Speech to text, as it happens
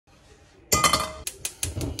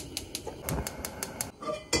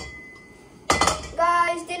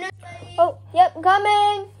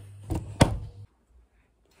Coming!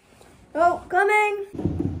 Oh, coming!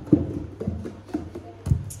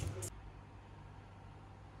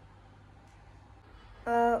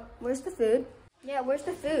 Where's the food? Yeah, where's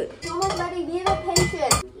the food? It's almost ready. Be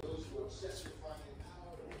patient.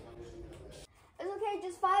 It's okay,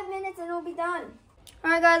 just 5 minutes and it'll be done.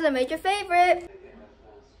 Alright guys, I made your favorite.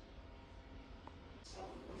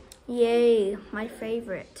 Yay, my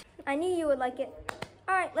favorite. I knew you would like it.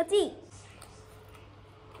 Alright, let's eat.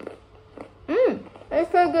 It's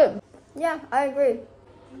pretty good. Yeah, I agree.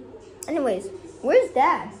 Anyways, where's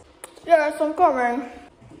Dad? Yes, I'm coming.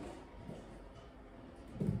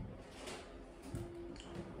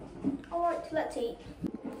 Alright, let's eat.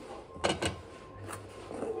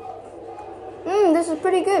 This is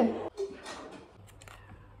pretty good.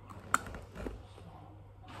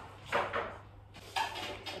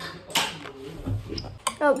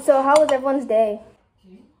 Oh, so how was everyone's day?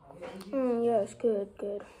 Yes, good.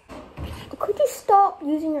 Could you stop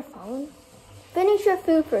using your phone? Finish your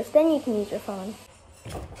food first, then you can use your phone.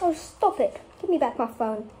 Oh, stop it. Give me back my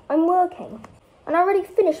phone. I'm working. And I already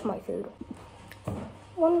finished my food.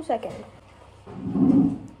 1 second.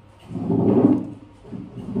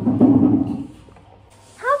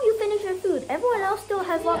 How have you finished your food? Everyone else still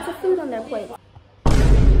has lots of food on their plate.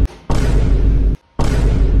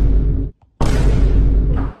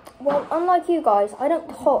 Well, unlike you guys, I don't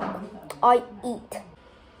talk. I eat.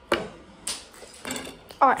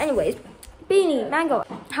 Alright, anyways. Beanie, Mango,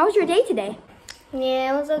 how was your day today?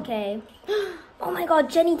 Yeah, it was okay. Oh my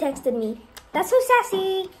god, Jenny texted me. That's so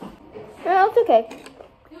sassy. Yeah, it's okay.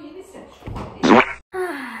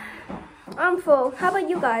 I'm full. How about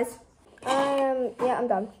you guys? Yeah, I'm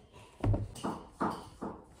done.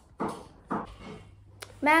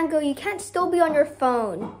 Mango, you can't still be on your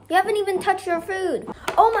phone. You haven't even touched your food.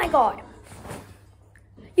 Oh my god.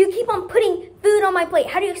 You keep on putting food on my plate.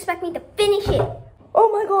 How do you expect me to finish it? Oh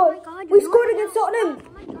my god. We scored against Tottenham.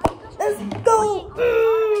 Let's go.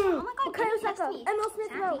 Oh my god. Emil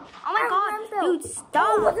Smith Rowe. Oh my god. Dude, stop.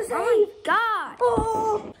 Oh, what the save? Oh my god.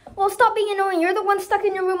 Oh. Well, stop being annoying. You're the one stuck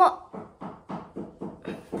in your room.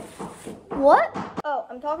 What? Oh,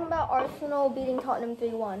 I'm talking about Arsenal beating Tottenham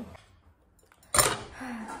 3-1.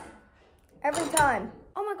 Every time.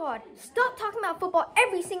 Oh my god, stop talking about football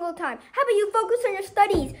every single time. How about you focus on your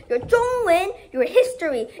studies? Your Zhongwen, your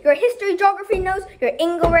history, geography notes, your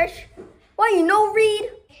English. Why you no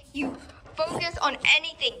read? You focus on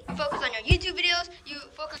anything. You focus on your YouTube videos, you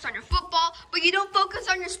focus on your football, but you don't focus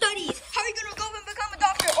on your studies. How are you gonna go and become a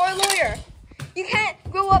doctor or a lawyer? You can't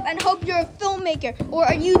grow up and hope you're a filmmaker or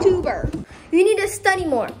a YouTuber. You need to study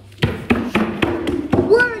more.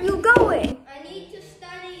 Where are you going? I need to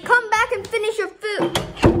study. Come back and finish your food.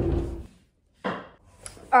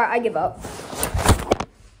 Alright, I give up.